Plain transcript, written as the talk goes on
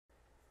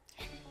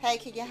Hey,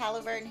 Keegan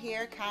Halliburton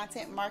here,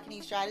 content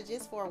marketing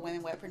strategist for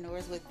women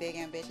webpreneurs with big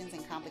ambitions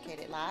and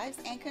complicated lives.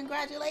 And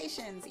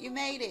congratulations, you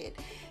made it.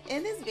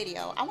 In this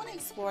video, I want to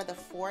explore the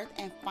fourth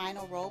and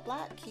final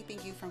roadblock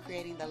keeping you from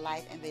creating the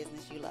life and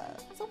business you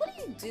love. So what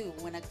do you do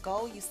when a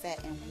goal you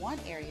set in one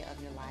area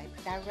of your life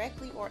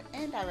directly or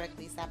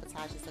indirectly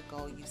sabotages a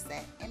goal you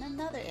set in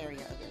another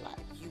area of your life?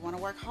 You want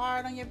to work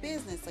hard on your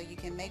business so you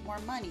can make more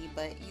money,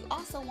 but you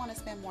also want to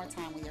spend more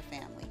time with your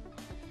family.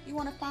 You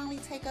want to finally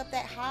take up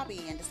that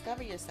hobby and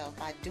discover yourself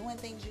by doing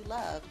things you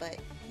love, but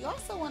you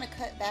also want to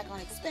cut back on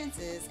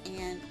expenses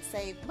and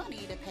save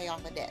money to pay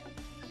off a debt.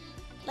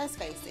 Let's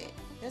face it,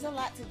 there's a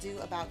lot to do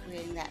about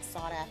creating that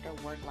sought-after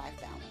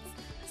work-life balance.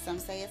 Some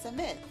say it's a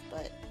myth,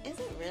 but is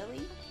it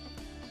really?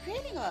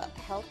 Creating a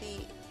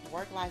healthy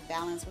work-life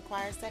balance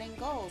requires setting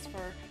goals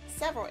for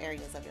several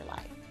areas of your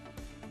life.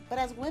 But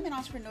as women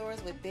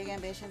entrepreneurs with big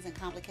ambitions and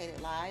complicated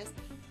lives,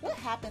 what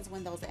happens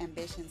when those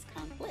ambitions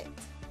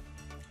conflict?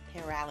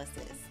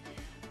 Paralysis.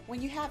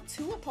 When you have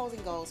two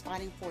opposing goals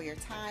fighting for your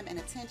time and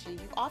attention,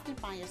 you often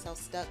find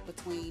yourself stuck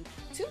between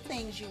two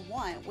things you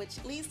want,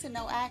 which leads to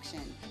no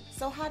action.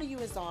 So how do you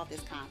resolve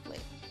this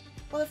conflict?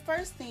 Well, the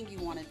first thing you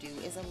want to do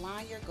is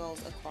align your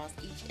goals across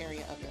each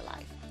area of your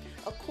life.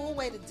 A cool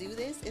way to do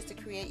this is to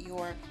create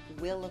your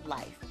wheel of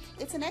life.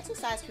 It's an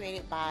exercise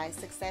created by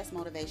Success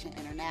Motivation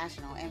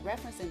International and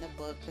referenced in the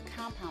book The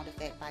Compound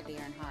Effect by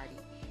Darren Hardy.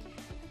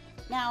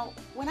 Now,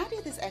 when I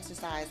did this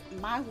exercise,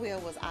 my wheel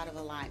was out of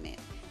alignment.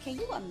 Can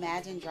you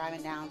imagine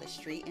driving down the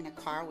street in a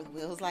car with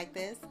wheels like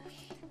this?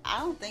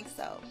 I don't think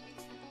so.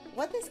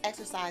 What this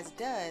exercise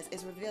does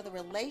is reveal the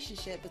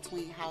relationship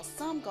between how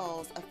some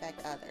goals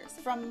affect others.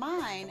 From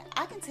mine,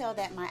 I can tell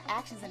that my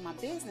actions in my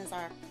business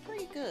are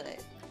pretty good,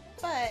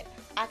 but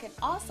I can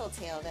also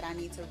tell that I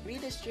need to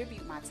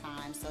redistribute my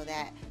time so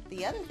that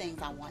the other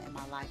things I want in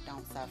my life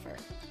don't suffer.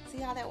 See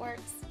how that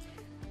works?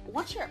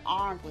 Once you're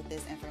armed with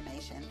this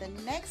information, the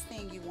next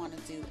thing you want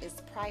to do is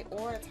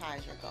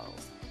prioritize your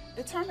goals.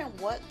 Determine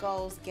what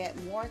goals get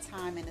more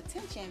time and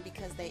attention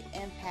because they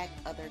impact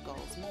other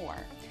goals more.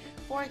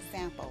 For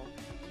example,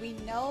 we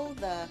know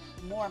the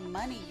more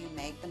money you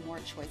make, the more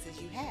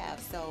choices you have.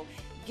 So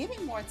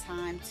giving more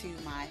time to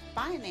my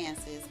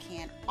finances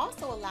can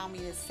also allow me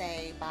to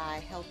say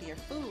buy healthier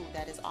food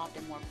that is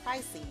often more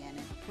pricey and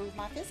improve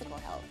my physical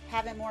health.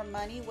 Having more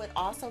money would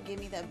also give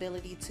me the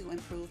ability to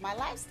improve my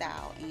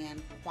lifestyle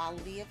and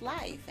quality of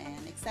life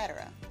and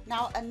etc.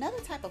 Now, another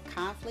type of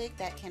conflict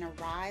that can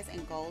arise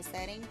in goal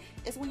setting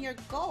is when your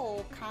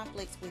goal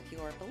conflicts with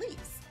your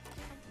beliefs.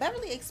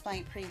 Beverly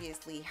explained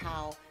previously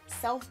how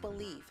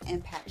self-belief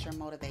impacts your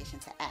motivation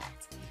to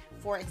act.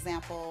 For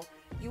example,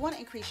 you want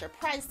to increase your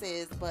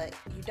prices, but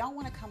you don't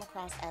want to come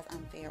across as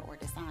unfair or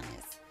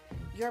dishonest.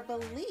 Your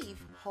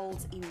belief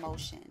holds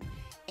emotion,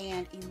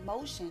 and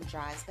emotion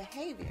drives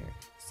behavior.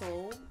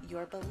 So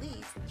your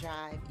beliefs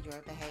drive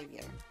your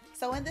behavior.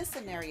 So in this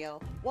scenario,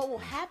 what will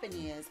happen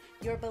is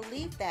your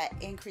belief that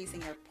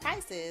increasing your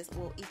prices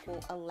will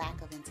equal a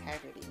lack of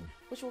integrity,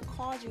 which will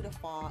cause you to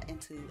fall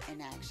into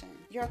inaction.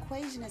 Your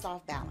equation is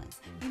off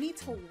balance. You need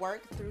to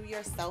work through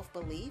your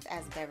self-belief,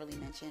 as Beverly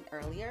mentioned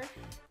earlier,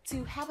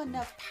 to have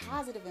enough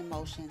positive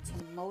emotion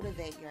to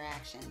motivate your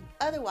action.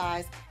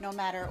 Otherwise, no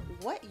matter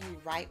what you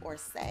write or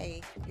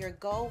say, your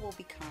goal will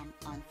become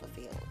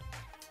unfulfilled.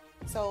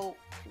 So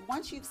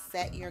once you've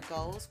set your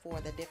goals for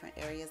the different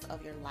areas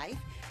of your life,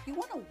 you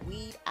want to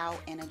weed out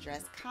and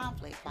address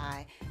conflict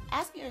by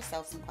asking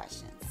yourself some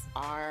questions.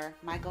 Are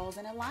my goals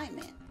in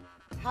alignment?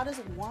 How does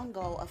one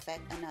goal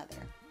affect another?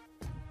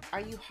 Are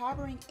you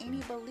harboring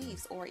any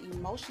beliefs or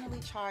emotionally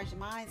charged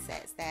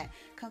mindsets that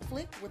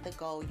conflict with the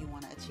goal you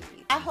want to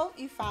achieve? I hope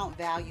you found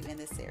value in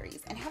this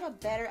series and have a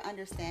better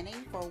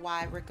understanding for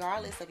why,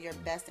 regardless of your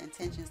best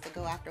intentions to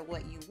go after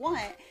what you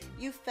want,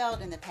 you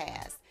failed in the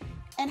past,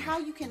 and how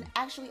you can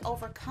actually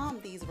overcome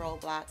these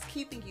roadblocks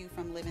keeping you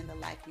from living the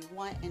life you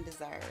want and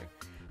deserve.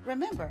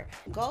 Remember,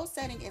 goal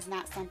setting is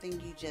not something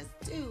you just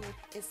do,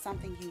 it's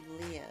something you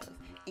live.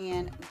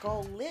 And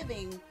goal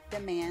living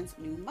demands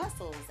new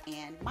muscles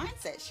and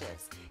mindset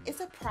shifts. It's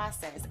a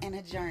process and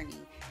a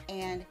journey,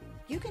 and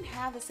you can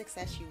have the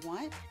success you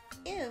want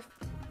if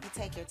you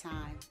take your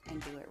time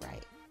and do it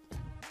right.